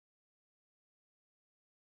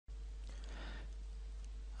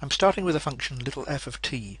I'm starting with a function little f of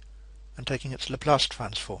t and taking its Laplace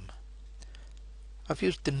transform. I've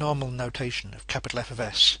used the normal notation of capital F of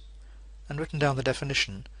s and written down the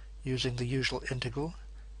definition using the usual integral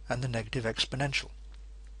and the negative exponential.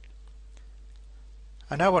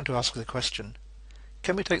 I now want to ask the question,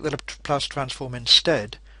 can we take the Laplace transform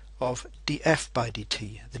instead of df by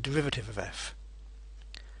dt, the derivative of f?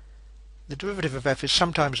 The derivative of f is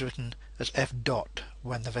sometimes written as f dot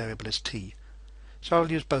when the variable is t, so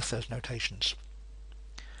I'll use both those notations.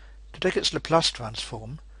 To take its Laplace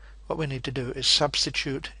transform, what we need to do is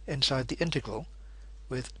substitute inside the integral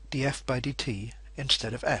with df by dt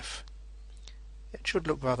instead of f. It should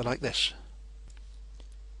look rather like this.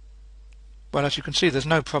 Well, as you can see, there's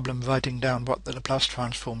no problem writing down what the Laplace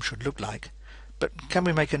transform should look like, but can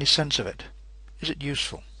we make any sense of it? Is it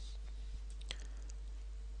useful?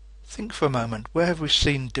 Think for a moment, where have we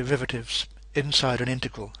seen derivatives inside an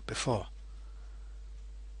integral before?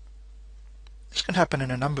 This can happen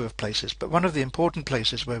in a number of places, but one of the important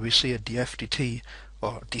places where we see a df dt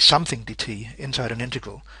or d something dt inside an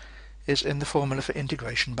integral is in the formula for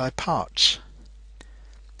integration by parts.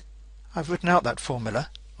 I've written out that formula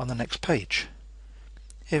on the next page.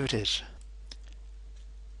 Here it is.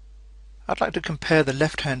 I'd like to compare the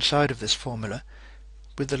left-hand side of this formula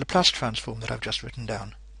with the Laplace transform that I've just written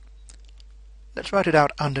down. Let's write it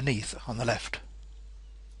out underneath on the left.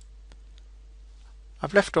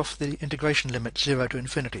 I've left off the integration limits 0 to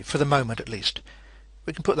infinity, for the moment at least.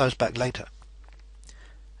 We can put those back later.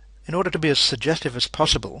 In order to be as suggestive as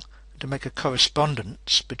possible, to make a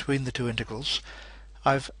correspondence between the two integrals,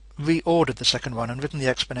 I've reordered the second one and written the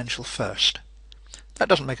exponential first. That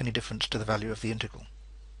doesn't make any difference to the value of the integral.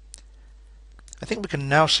 I think we can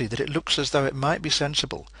now see that it looks as though it might be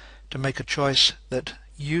sensible to make a choice that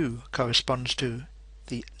u corresponds to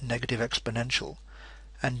the negative exponential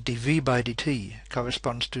and dv by dt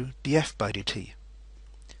corresponds to df by dt.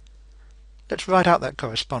 Let's write out that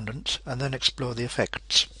correspondence and then explore the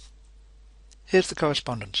effects. Here's the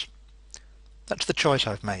correspondence. That's the choice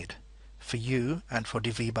I've made, for u and for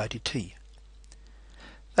dv by dt.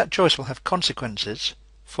 That choice will have consequences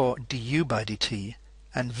for du by dt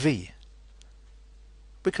and v.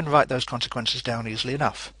 We can write those consequences down easily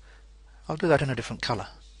enough. I'll do that in a different colour.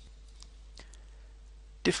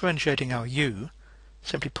 Differentiating our u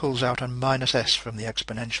simply pulls out a minus s from the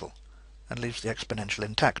exponential and leaves the exponential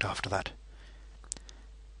intact after that.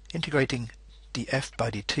 Integrating df by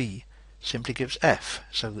dt simply gives f,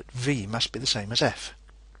 so that v must be the same as f.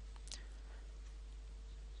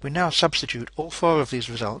 We now substitute all four of these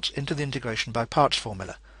results into the integration by parts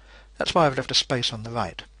formula. That's why I've left a space on the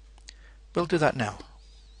right. We'll do that now.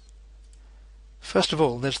 First of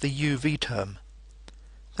all, there's the uv term.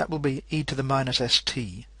 That will be e to the minus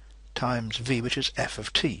st times v, which is f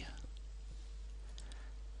of t.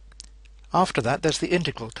 After that, there's the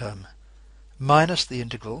integral term, minus the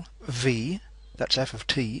integral v, that's f of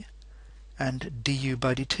t, and du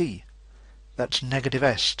by dt, that's negative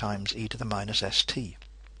s times e to the minus st.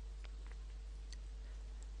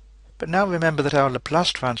 But now remember that our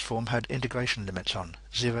Laplace transform had integration limits on,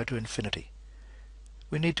 0 to infinity.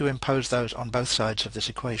 We need to impose those on both sides of this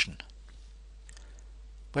equation.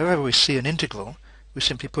 Wherever we see an integral, we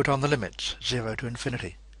simply put on the limits, 0 to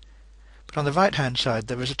infinity. But on the right-hand side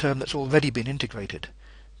there is a term that's already been integrated,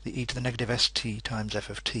 the e to the negative st times f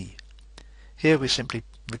of t. Here we simply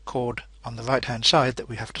record on the right-hand side that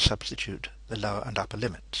we have to substitute the lower and upper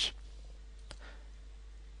limits.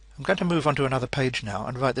 I'm going to move on to another page now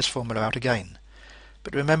and write this formula out again.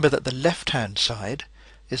 But remember that the left-hand side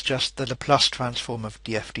is just the Laplace transform of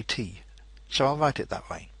df dt, so I'll write it that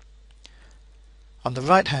way. On the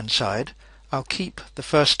right-hand side, I'll keep the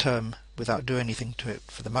first term without doing anything to it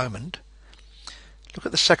for the moment. Look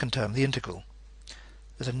at the second term, the integral.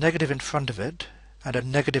 There's a negative in front of it and a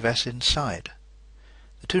negative s inside.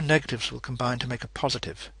 The two negatives will combine to make a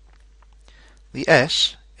positive. The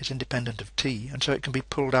s is independent of t, and so it can be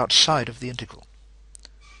pulled outside of the integral.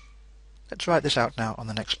 Let's write this out now on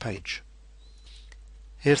the next page.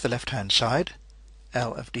 Here's the left-hand side,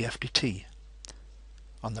 L of df dt.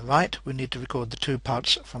 On the right, we need to record the two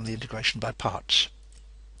parts from the integration by parts.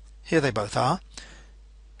 Here they both are.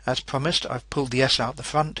 As promised, I've pulled the s out the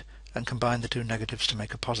front and combined the two negatives to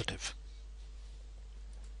make a positive.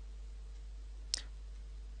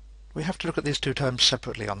 We have to look at these two terms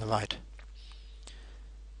separately on the right.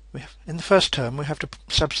 In the first term, we have to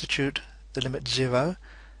substitute the limit 0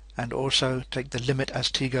 and also take the limit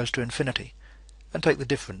as t goes to infinity, and take the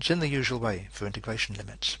difference in the usual way for integration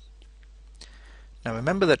limits. Now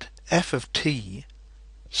remember that f of t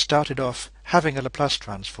started off having a Laplace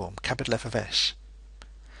transform, capital F of s.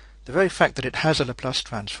 The very fact that it has a Laplace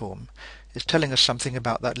transform is telling us something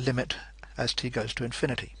about that limit as t goes to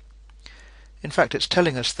infinity. In fact, it's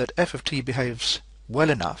telling us that f of t behaves well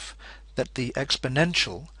enough that the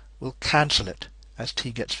exponential will cancel it as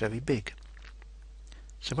t gets very big.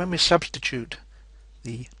 So when we substitute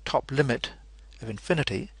the top limit of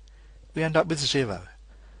infinity, we end up with 0.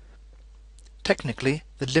 Technically,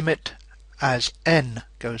 the limit as n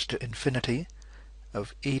goes to infinity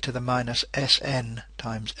of e to the minus Sn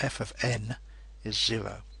times f of n is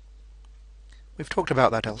 0. We've talked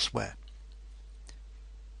about that elsewhere.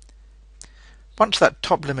 Once that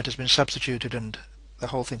top limit has been substituted and the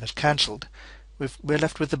whole thing is cancelled, we're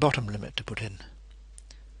left with the bottom limit to put in.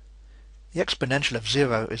 The exponential of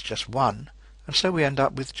 0 is just 1, and so we end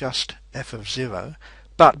up with just f of 0,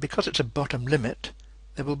 but because it's a bottom limit,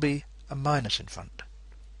 there will be a minus in front.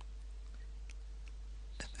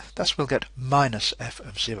 Thus we'll get minus f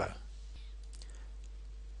of 0.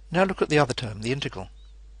 Now look at the other term, the integral.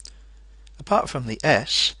 Apart from the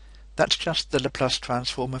s, that's just the Laplace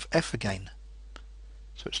transform of f again.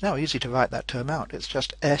 So it's now easy to write that term out. It's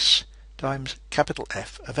just s times capital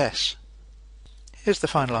F of s. Here's the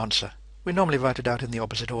final answer. We normally write it out in the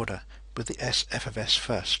opposite order, with the s f of s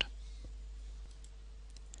first.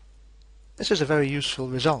 This is a very useful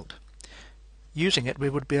result. Using it, we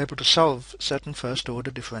would be able to solve certain first-order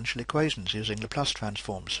differential equations using Laplace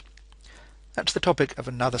transforms. That's the topic of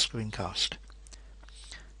another screencast.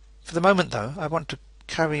 For the moment, though, I want to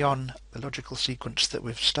carry on the logical sequence that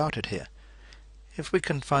we've started here. If we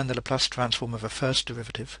can find the Laplace transform of a first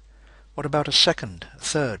derivative, what about a second, a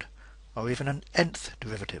third, or even an nth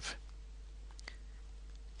derivative?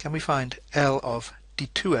 Can we find L of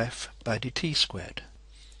d2f by dt squared?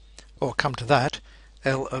 Or come to that,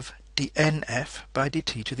 L of dnf by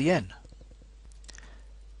dt to the n?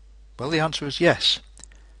 Well, the answer is yes.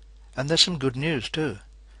 And there's some good news too.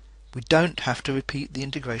 We don't have to repeat the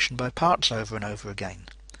integration by parts over and over again.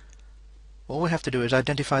 All we have to do is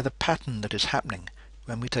identify the pattern that is happening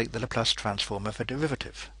when we take the Laplace transform of a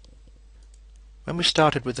derivative. When we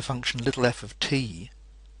started with the function little f of t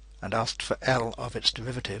and asked for L of its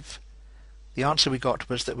derivative, the answer we got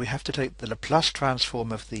was that we have to take the Laplace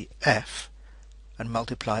transform of the f and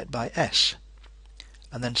multiply it by s,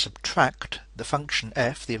 and then subtract the function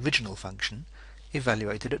f, the original function,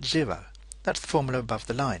 evaluated at 0. That's the formula above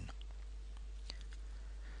the line.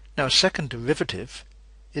 Now a second derivative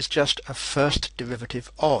is just a first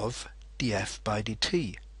derivative of df by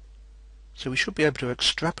dt, so we should be able to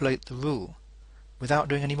extrapolate the rule without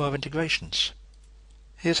doing any more integrations.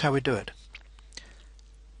 Here's how we do it.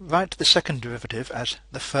 Write the second derivative as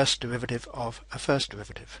the first derivative of a first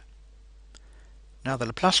derivative. Now the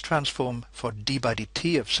Laplace transform for d by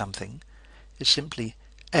dt of something is simply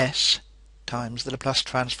s times the Laplace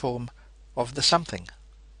transform of the something,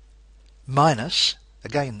 minus,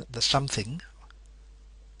 again, the something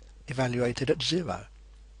evaluated at 0.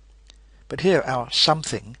 But here our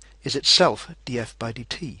something is itself df by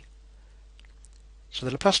dt. So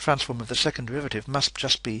the Laplace transform of the second derivative must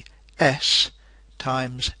just be s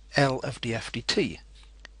times L of df dt,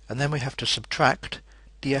 and then we have to subtract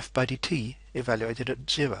df by dt evaluated at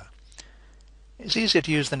 0. It's easier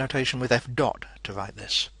to use the notation with f dot to write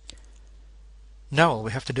this. Now all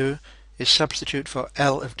we have to do is substitute for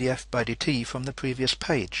L of df by dt from the previous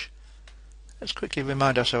page. Let's quickly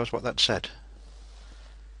remind ourselves what that said.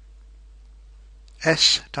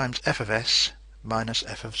 S times f of s minus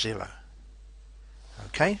f of 0.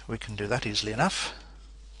 Okay, we can do that easily enough.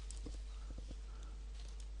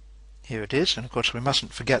 Here it is, and of course we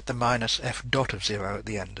mustn't forget the minus f dot of 0 at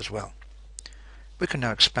the end as well. We can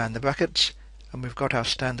now expand the brackets, and we've got our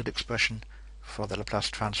standard expression for the Laplace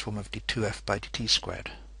transform of d2f by dt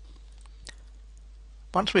squared.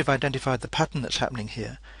 Once we've identified the pattern that's happening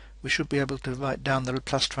here, we should be able to write down the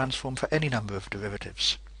Laplace transform for any number of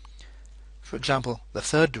derivatives. For example, the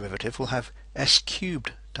third derivative will have s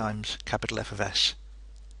cubed times capital F of s.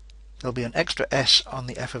 There'll be an extra s on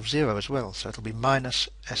the f of 0 as well, so it'll be minus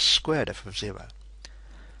s squared f of 0.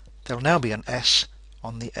 There'll now be an s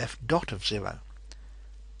on the f dot of 0.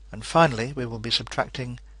 And finally, we will be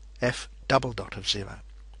subtracting f double dot of 0.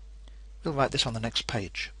 We'll write this on the next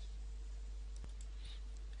page.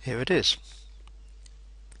 Here it is.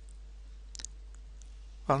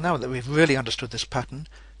 Well, now that we've really understood this pattern,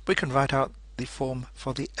 we can write out the form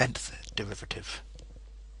for the nth derivative.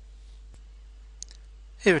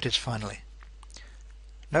 Here it is finally.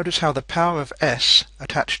 Notice how the power of s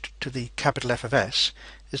attached to the capital F of s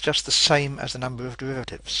is just the same as the number of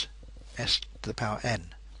derivatives, s to the power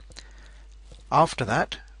n. After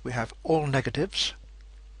that, we have all negatives.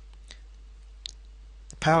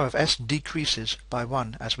 power of s decreases by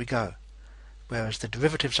 1 as we go, whereas the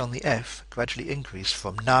derivatives on the f gradually increase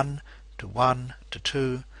from none to 1 to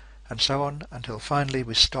 2 and so on until finally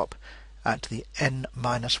we stop at the n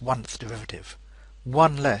minus 1th derivative,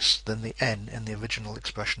 one less than the n in the original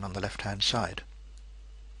expression on the left-hand side.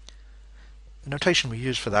 The notation we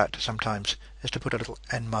use for that sometimes is to put a little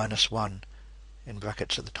n minus 1 in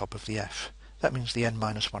brackets at the top of the f. That means the n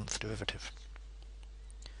minus 1th derivative.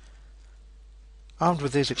 Armed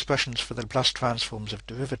with these expressions for the Laplace transforms of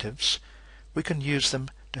derivatives, we can use them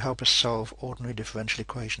to help us solve ordinary differential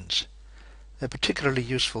equations. They're particularly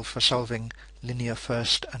useful for solving linear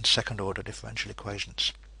first and second order differential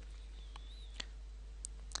equations.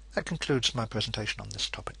 That concludes my presentation on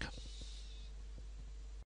this topic.